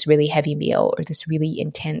 maybe this really heavy meal or this really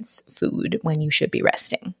intense food when you should be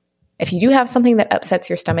resting. If you do have something that upsets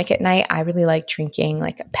your stomach at night, I really like drinking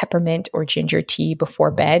like a peppermint or ginger tea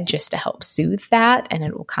before bed just to help soothe that, and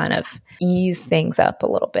it will kind of ease things up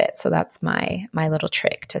a little bit. So that's my little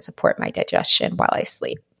trick to support my digestion while I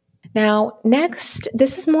sleep. Now, next,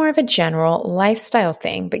 this is more of a general lifestyle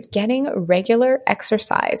thing, but getting regular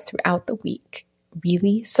exercise throughout the week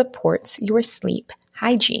really supports your sleep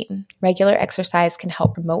hygiene. Regular exercise can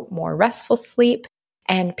help promote more restful sleep,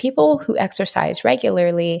 and people who exercise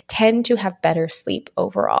regularly tend to have better sleep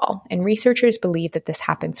overall. And researchers believe that this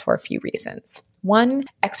happens for a few reasons. One,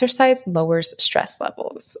 exercise lowers stress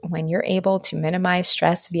levels. When you're able to minimize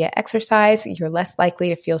stress via exercise, you're less likely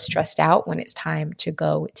to feel stressed out when it's time to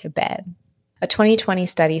go to bed. A 2020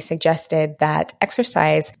 study suggested that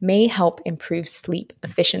exercise may help improve sleep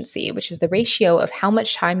efficiency, which is the ratio of how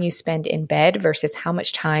much time you spend in bed versus how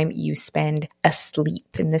much time you spend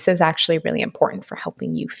asleep. And this is actually really important for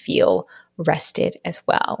helping you feel rested as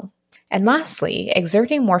well. And lastly,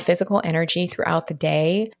 exerting more physical energy throughout the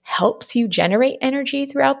day helps you generate energy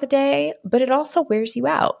throughout the day, but it also wears you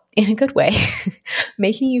out in a good way,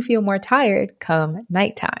 making you feel more tired come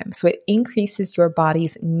nighttime. So it increases your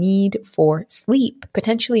body's need for sleep,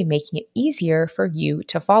 potentially making it easier for you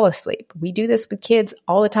to fall asleep. We do this with kids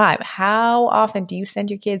all the time. How often do you send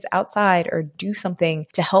your kids outside or do something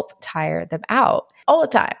to help tire them out? All the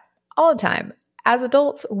time. All the time. As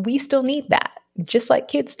adults, we still need that. Just like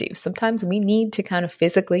kids do. Sometimes we need to kind of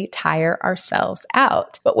physically tire ourselves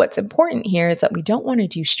out. But what's important here is that we don't want to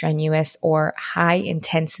do strenuous or high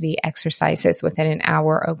intensity exercises within an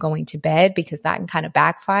hour of going to bed, because that can kind of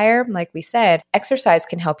backfire. Like we said, exercise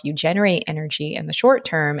can help you generate energy in the short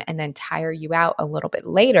term and then tire you out a little bit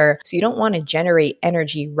later. So you don't want to generate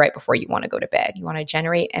energy right before you want to go to bed. You want to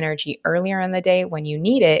generate energy earlier in the day when you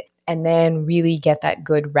need it, and then really get that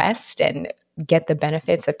good rest and get the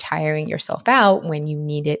benefits of tiring yourself out when you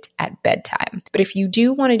need it at bedtime. But if you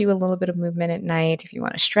do want to do a little bit of movement at night, if you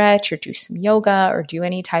want to stretch or do some yoga or do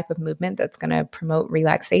any type of movement that's going to promote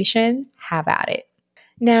relaxation, have at it.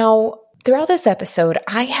 Now, throughout this episode,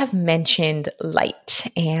 I have mentioned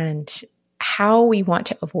light, and how we want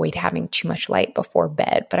to avoid having too much light before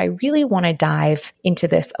bed. But I really want to dive into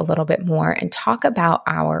this a little bit more and talk about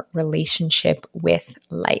our relationship with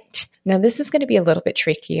light. Now, this is going to be a little bit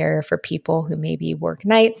trickier for people who maybe work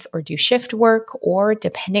nights or do shift work, or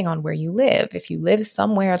depending on where you live. If you live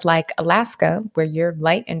somewhere like Alaska, where your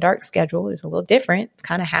light and dark schedule is a little different, it's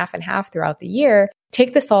kind of half and half throughout the year,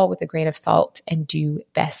 take this all with a grain of salt and do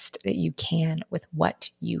best that you can with what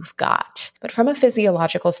you've got. But from a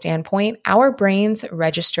physiological standpoint, our brains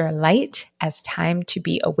register light as time to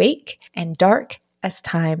be awake and dark as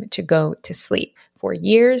time to go to sleep. For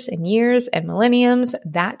years and years and millenniums,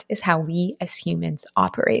 that is how we as humans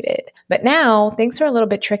operated. But now things are a little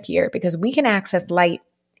bit trickier because we can access light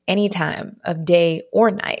any time of day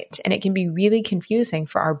or night. And it can be really confusing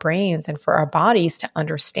for our brains and for our bodies to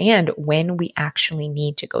understand when we actually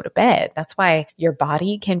need to go to bed. That's why your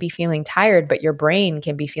body can be feeling tired, but your brain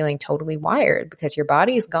can be feeling totally wired because your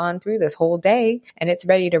body's gone through this whole day and it's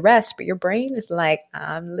ready to rest, but your brain is like,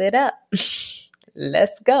 I'm lit up.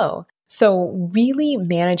 Let's go. So really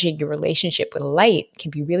managing your relationship with light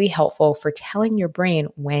can be really helpful for telling your brain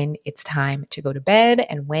when it's time to go to bed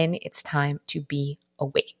and when it's time to be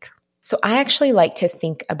awake. So I actually like to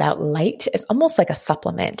think about light as almost like a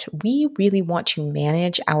supplement. We really want to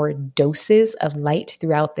manage our doses of light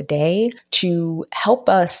throughout the day to help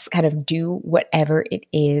us kind of do whatever it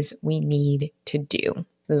is we need to do.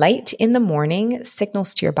 Light in the morning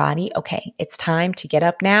signals to your body, okay, it's time to get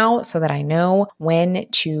up now so that I know when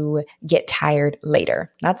to get tired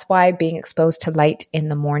later. That's why being exposed to light in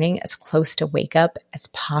the morning as close to wake up as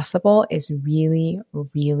possible is really,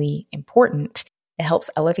 really important. It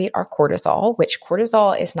helps elevate our cortisol, which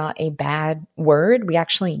cortisol is not a bad word. We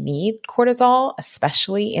actually need cortisol,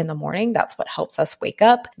 especially in the morning. That's what helps us wake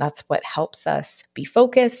up. That's what helps us be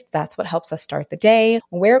focused. That's what helps us start the day.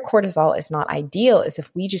 Where cortisol is not ideal is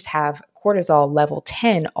if we just have cortisol level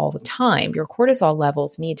 10 all the time. Your cortisol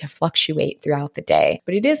levels need to fluctuate throughout the day.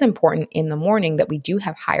 But it is important in the morning that we do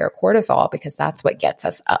have higher cortisol because that's what gets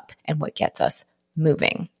us up and what gets us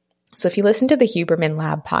moving. So if you listen to the Huberman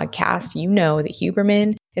Lab podcast, you know that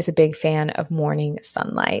Huberman is a big fan of morning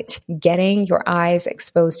sunlight, getting your eyes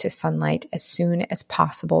exposed to sunlight as soon as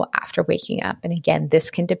possible after waking up. And again, this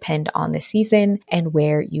can depend on the season and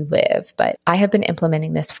where you live, but I have been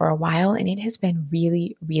implementing this for a while and it has been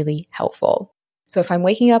really, really helpful. So if I'm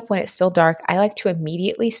waking up when it's still dark, I like to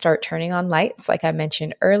immediately start turning on lights, like I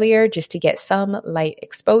mentioned earlier, just to get some light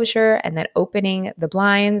exposure, and then opening the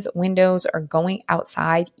blinds, windows, or going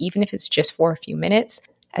outside, even if it's just for a few minutes,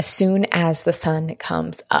 as soon as the sun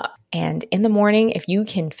comes up. And in the morning, if you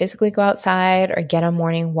can physically go outside or get a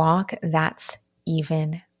morning walk, that's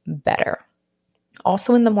even better.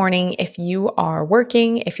 Also in the morning, if you are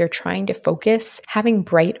working, if you're trying to focus, having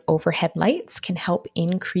bright overhead lights can help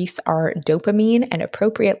increase our dopamine and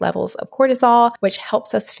appropriate levels of cortisol, which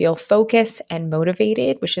helps us feel focused and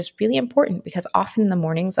motivated, which is really important because often in the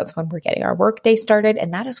mornings, that's when we're getting our workday started.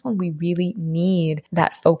 And that is when we really need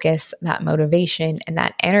that focus, that motivation, and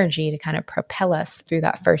that energy to kind of propel us through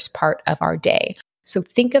that first part of our day. So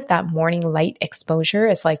think of that morning light exposure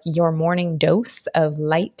as like your morning dose of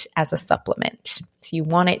light as a supplement. So you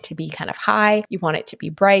want it to be kind of high, you want it to be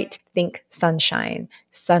bright. Think sunshine,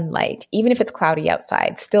 sunlight. Even if it's cloudy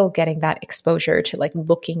outside, still getting that exposure to like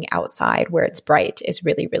looking outside where it's bright is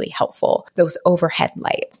really, really helpful. Those overhead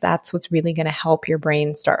lights, that's what's really going to help your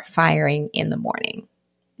brain start firing in the morning.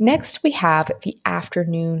 Next, we have the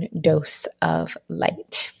afternoon dose of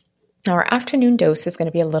light. Now, our afternoon dose is going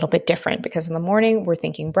to be a little bit different because in the morning, we're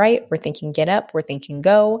thinking bright, we're thinking get up, we're thinking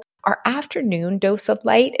go. Our afternoon dose of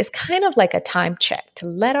light is kind of like a time check to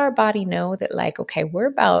let our body know that like, okay, we're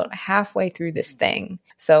about halfway through this thing.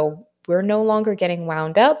 So we're no longer getting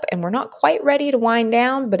wound up and we're not quite ready to wind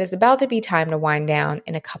down, but it's about to be time to wind down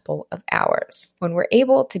in a couple of hours. When we're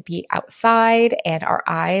able to be outside and our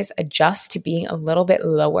eyes adjust to being a little bit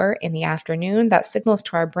lower in the afternoon, that signals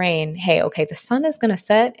to our brain, hey, okay, the sun is going to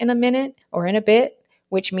set in a minute or in a bit,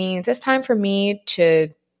 which means it's time for me to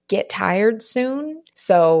get tired soon.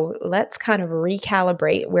 So let's kind of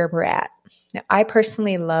recalibrate where we're at. Now, I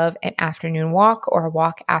personally love an afternoon walk or a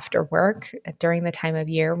walk after work during the time of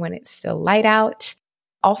year when it's still light out.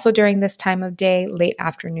 Also during this time of day, late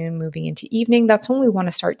afternoon, moving into evening, that's when we want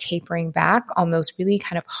to start tapering back on those really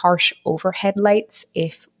kind of harsh overhead lights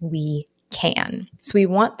if we can. So we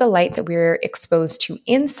want the light that we're exposed to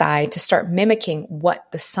inside to start mimicking what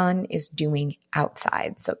the sun is doing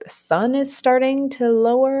outside. So the sun is starting to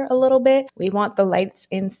lower a little bit. We want the lights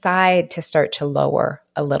inside to start to lower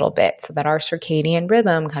a little bit so that our circadian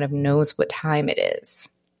rhythm kind of knows what time it is.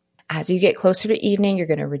 As you get closer to evening, you're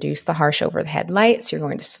going to reduce the harsh overhead lights. You're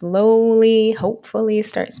going to slowly, hopefully,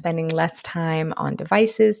 start spending less time on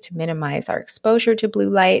devices to minimize our exposure to blue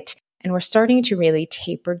light. And we're starting to really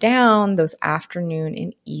taper down those afternoon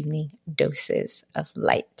and evening doses of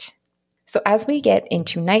light. So as we get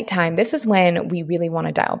into nighttime, this is when we really want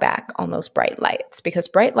to dial back on those bright lights, because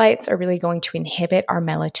bright lights are really going to inhibit our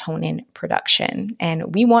melatonin production.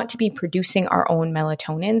 And we want to be producing our own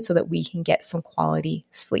melatonin so that we can get some quality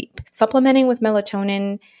sleep. Supplementing with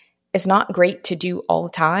melatonin is not great to do all the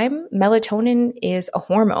time. Melatonin is a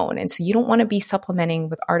hormone, and so you don't want to be supplementing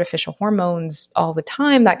with artificial hormones all the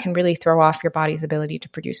time. That can really throw off your body's ability to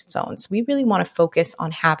produce its own. So we really want to focus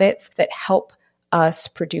on habits that help us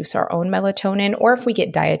produce our own melatonin, or if we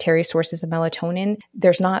get dietary sources of melatonin,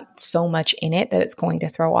 there's not so much in it that it's going to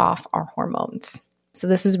throw off our hormones. So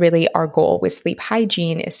this is really our goal with sleep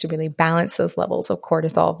hygiene, is to really balance those levels of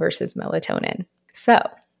cortisol versus melatonin. So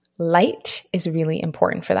light is really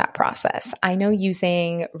important for that process. I know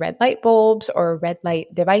using red light bulbs or red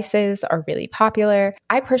light devices are really popular.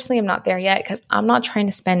 I personally am not there yet because I'm not trying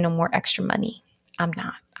to spend no more extra money.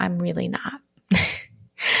 I'm really not.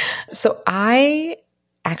 So I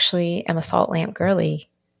actually am a salt lamp girly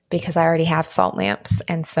because I already have salt lamps.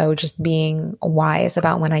 And so just being wise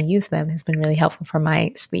about when I use them has been really helpful for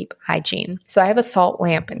my sleep hygiene. So I have a salt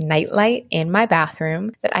lamp nightlight in my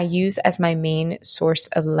bathroom that I use as my main source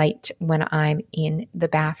of light when I'm in the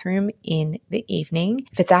bathroom in the evening.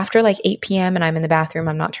 If it's after like 8 p.m. and I'm in the bathroom,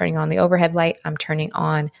 I'm not turning on the overhead light. I'm turning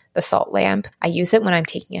on the salt lamp. I use it when I'm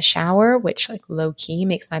taking a shower, which like low key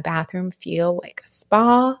makes my bathroom feel like a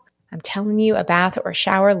spa. I'm telling you, a bath or a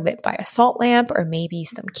shower lit by a salt lamp or maybe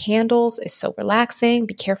some candles is so relaxing.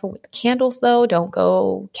 Be careful with the candles though. Don't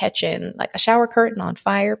go catching like a shower curtain on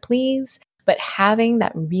fire, please. But having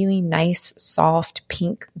that really nice, soft,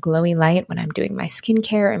 pink, glowy light when I'm doing my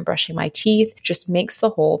skincare and brushing my teeth just makes the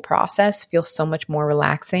whole process feel so much more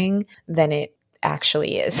relaxing than it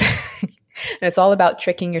actually is. And it's all about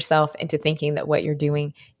tricking yourself into thinking that what you're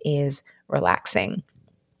doing is relaxing.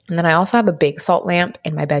 And then I also have a big salt lamp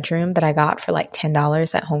in my bedroom that I got for like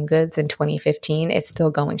 $10 at Home Goods in 2015. It's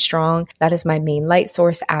still going strong. That is my main light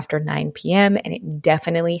source after 9 p.m. and it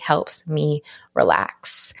definitely helps me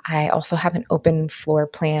relax. I also have an open floor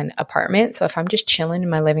plan apartment. So if I'm just chilling in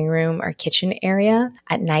my living room or kitchen area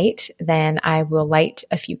at night, then I will light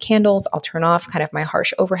a few candles. I'll turn off kind of my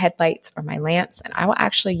harsh overhead lights or my lamps, and I will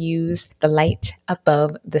actually use the light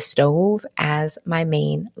above the stove as my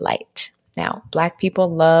main light. Now, Black people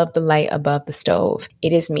love the light above the stove.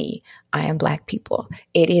 It is me. I am Black people.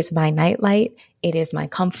 It is my nightlight. It is my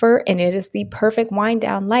comfort. And it is the perfect wind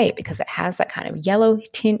down light because it has that kind of yellow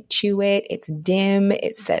tint to it. It's dim.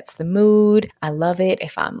 It sets the mood. I love it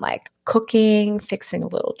if I'm like cooking, fixing a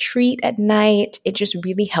little treat at night. It just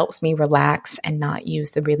really helps me relax and not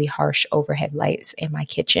use the really harsh overhead lights in my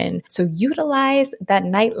kitchen. So utilize that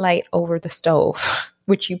nightlight over the stove,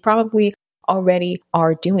 which you probably already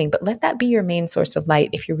are doing, but let that be your main source of light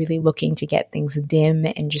if you're really looking to get things dim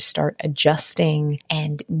and just start adjusting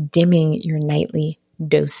and dimming your nightly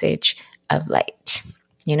dosage of light.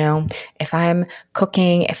 You know, if I'm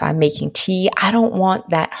cooking, if I'm making tea, I don't want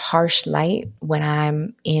that harsh light when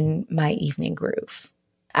I'm in my evening groove.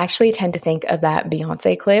 I actually tend to think of that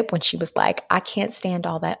Beyonce clip when she was like, I can't stand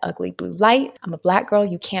all that ugly blue light. I'm a Black girl.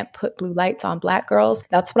 You can't put blue lights on Black girls.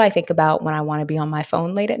 That's what I think about when I want to be on my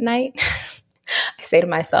phone late at night. I say to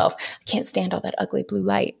myself, I can't stand all that ugly blue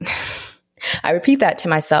light. I repeat that to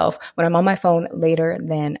myself when I'm on my phone later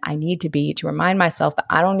than I need to be to remind myself that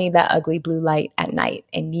I don't need that ugly blue light at night,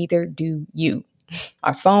 and neither do you.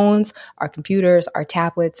 Our phones, our computers, our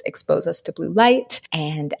tablets expose us to blue light.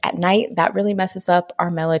 And at night, that really messes up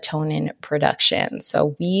our melatonin production.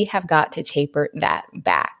 So we have got to taper that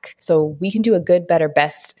back. So we can do a good, better,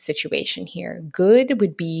 best situation here. Good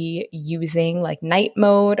would be using like night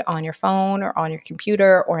mode on your phone or on your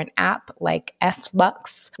computer, or an app like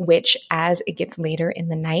Flux, which as it gets later in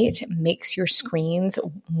the night makes your screens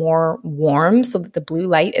more warm so that the blue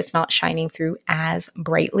light is not shining through as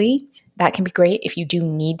brightly. That can be great if you do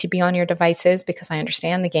need to be on your devices, because I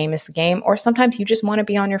understand the game is the game. Or sometimes you just want to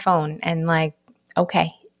be on your phone and like,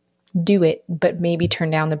 okay, do it, but maybe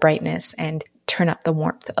turn down the brightness and turn up the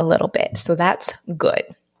warmth a little bit. So that's good.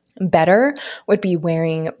 Better would be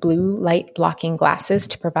wearing blue light blocking glasses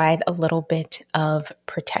to provide a little bit of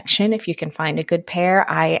protection if you can find a good pair.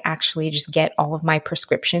 I actually just get all of my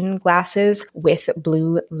prescription glasses with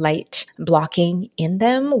blue light blocking in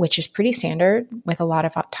them, which is pretty standard with a lot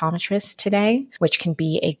of optometrists today, which can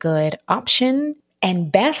be a good option.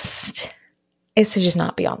 And best is to just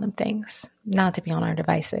not be on them things, not to be on our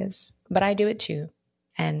devices. But I do it too.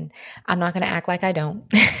 And I'm not going to act like I don't.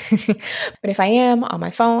 But if I am on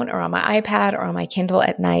my phone or on my iPad or on my Kindle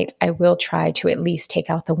at night, I will try to at least take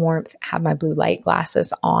out the warmth, have my blue light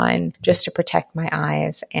glasses on just to protect my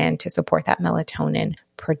eyes and to support that melatonin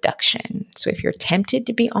production. So if you're tempted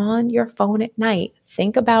to be on your phone at night,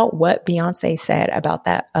 think about what Beyonce said about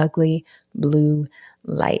that ugly blue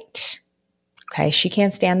light. Okay, she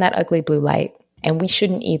can't stand that ugly blue light, and we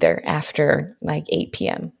shouldn't either after like 8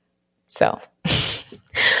 p.m. So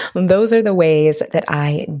those are the ways that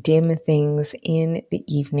I dim things in the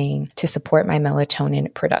evening to support my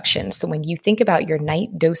melatonin production. So when you think about your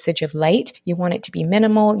night dosage of light, you want it to be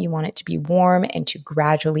minimal, you want it to be warm, and to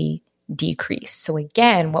gradually decrease. So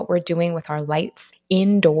again, what we're doing with our lights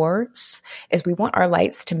indoors is we want our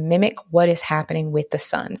lights to mimic what is happening with the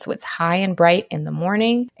sun. So it's high and bright in the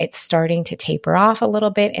morning. It's starting to taper off a little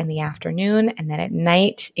bit in the afternoon. And then at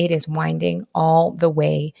night, it is winding all the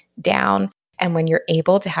way down. And when you're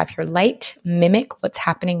able to have your light mimic what's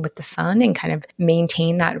happening with the sun and kind of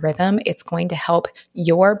maintain that rhythm, it's going to help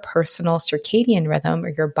your personal circadian rhythm or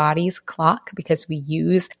your body's clock, because we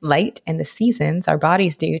use light and the seasons, our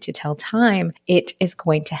bodies do, to tell time. It is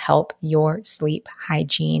going to help your sleep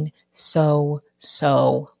hygiene so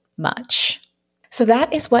much. So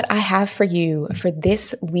that is what I have for you for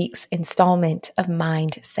this week's installment of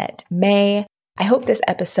Mindset May. I hope this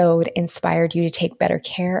episode inspired you to take better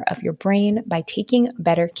care of your brain by taking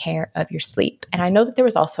better care of your sleep. And I know that there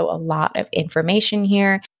was also a lot of information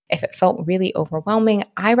here. If it felt really overwhelming,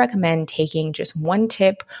 I recommend taking just one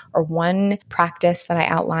tip or one practice that I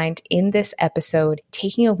outlined in this episode,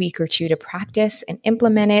 taking a week or two to practice and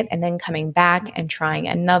implement it, and then coming back and trying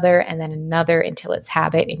another and then another until it's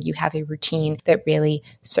habit and you have a routine that really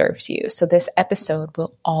serves you. So this episode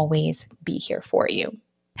will always be here for you.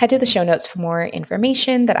 Head to the show notes for more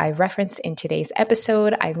information that I referenced in today's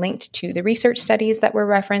episode. I linked to the research studies that were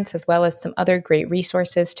referenced, as well as some other great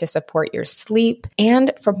resources to support your sleep,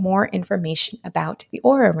 and for more information about the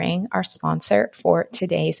Oura Ring, our sponsor for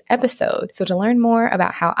today's episode. So to learn more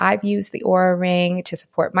about how I've used the Oura Ring to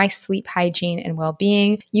support my sleep hygiene and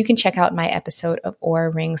well-being, you can check out my episode of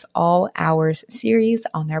Oura Ring's All Hours series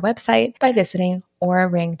on their website by visiting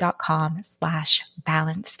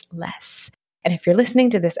auraring.com/balancedless. And if you're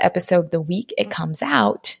listening to this episode the week it comes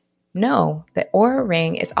out, know that Oura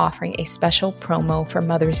Ring is offering a special promo for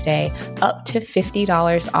Mother's Day, up to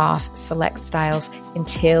 $50 off select styles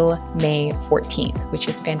until May 14th, which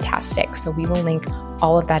is fantastic. So we will link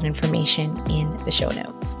all of that information in the show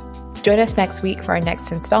notes. Join us next week for our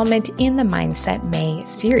next installment in the Mindset May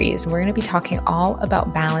series. We're going to be talking all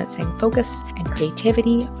about balancing focus and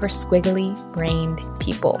creativity for squiggly-brained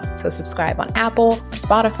people. So subscribe on Apple, or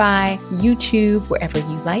Spotify, YouTube, wherever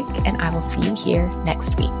you like, and I will see you here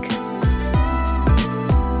next week.